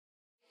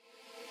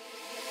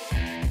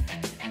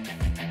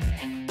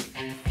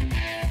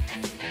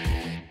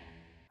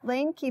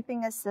Lane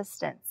keeping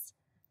assistance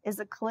is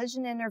a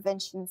collision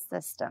intervention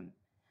system.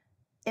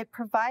 It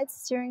provides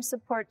steering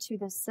support to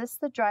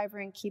assist the driver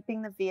in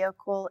keeping the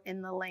vehicle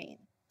in the lane.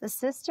 The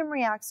system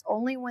reacts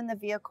only when the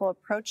vehicle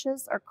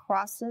approaches or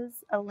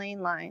crosses a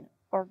lane line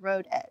or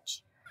road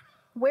edge.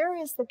 Where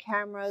is the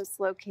cameras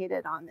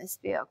located on this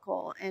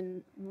vehicle,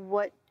 and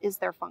what is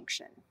their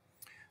function?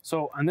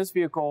 So on this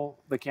vehicle,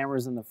 the camera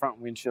is in the front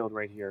windshield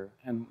right here.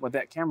 And what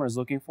that camera is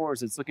looking for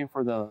is it's looking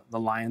for the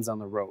lines on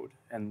the road.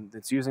 And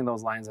it's using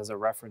those lines as a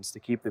reference to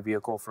keep the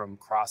vehicle from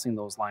crossing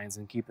those lines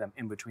and keep them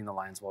in between the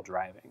lines while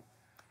driving.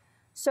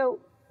 So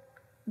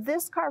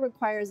this car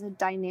requires a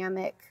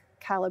dynamic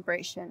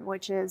calibration,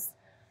 which is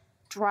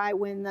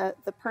when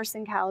the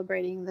person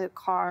calibrating the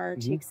car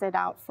takes it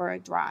out for a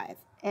drive.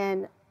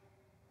 And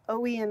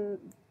OEM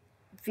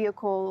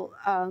vehicle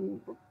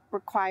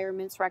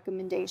requirements,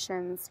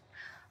 recommendations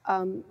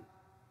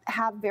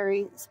have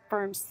very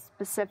firm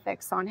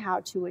specifics on how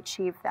to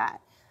achieve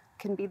that. It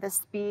can be the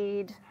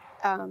speed,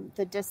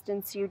 the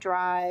distance you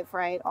drive,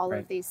 right? All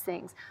of these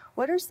things.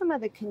 What are some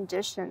of the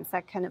conditions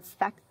that can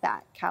affect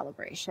that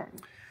calibration?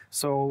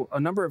 So a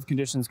number of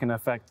conditions can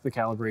affect the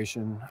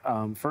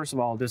calibration. First of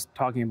all, just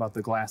talking about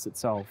the glass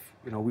itself,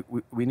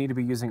 we need to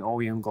be using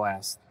OEM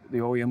glass. The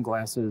OEM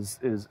glass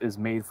is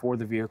made for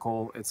the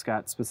vehicle. It's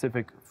got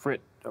specific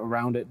frit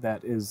around it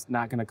that is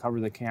not going to cover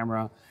the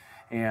camera,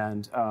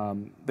 and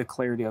the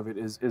clarity of it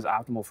is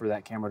optimal for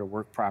that camera to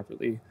work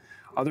properly.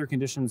 Other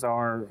conditions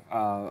are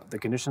the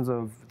conditions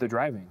of the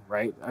driving,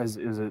 right? Is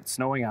it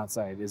snowing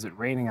outside? Is it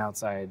raining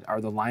outside? Are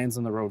the lines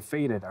on the road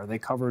faded? Are they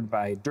covered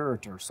by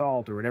dirt or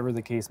salt or whatever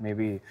the case may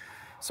be?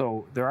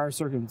 So there are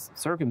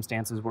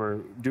circumstances where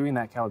doing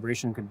that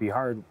calibration could be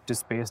hard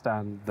just based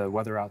on the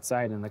weather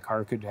outside, and the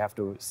car could have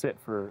to sit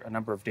for a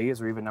number of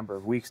days or even a number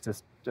of weeks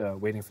just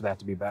waiting for that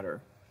to be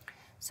better.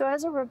 So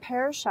as a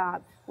repair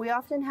shop, we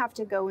often have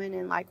to go in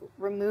and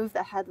remove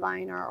the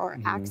headliner or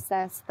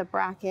access the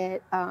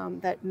bracket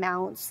that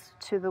mounts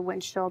to the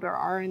windshield or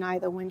R&I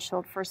the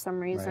windshield for some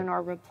reason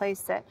or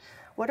replace it.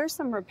 What are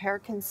some repair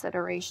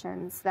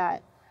considerations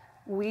that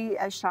we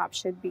as shops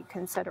should be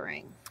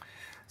considering?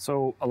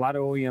 So a lot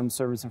of OEM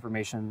service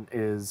information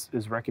is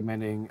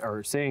recommending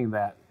or saying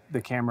that the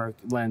camera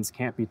lens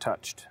can't be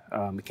touched.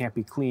 It can't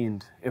be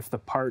cleaned. If the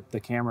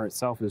camera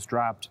itself is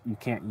dropped, you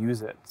can't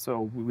use it.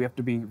 So we have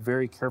to be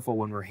very careful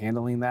when we're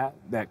handling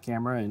that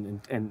camera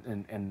and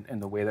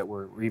the way that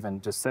we're even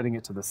just setting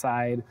it to the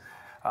side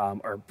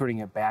or putting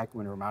it back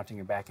when we're mounting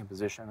it back in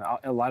position.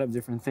 A lot of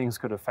different things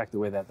could affect the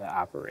way that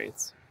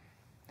operates.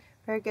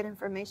 Very good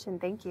information.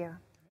 Thank you.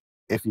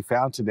 If you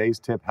found today's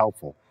tip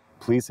helpful,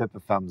 please hit the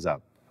thumbs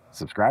up,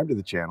 subscribe to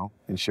the channel,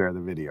 and share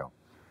the video.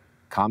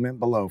 Comment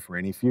below for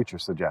any future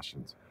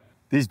suggestions.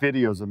 These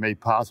videos are made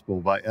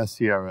possible by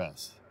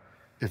SCRS.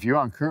 If you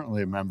aren't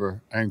currently a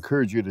member, I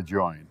encourage you to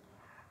join.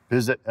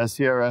 Visit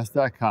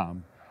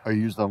scrs.com or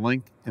use the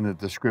link in the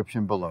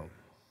description below.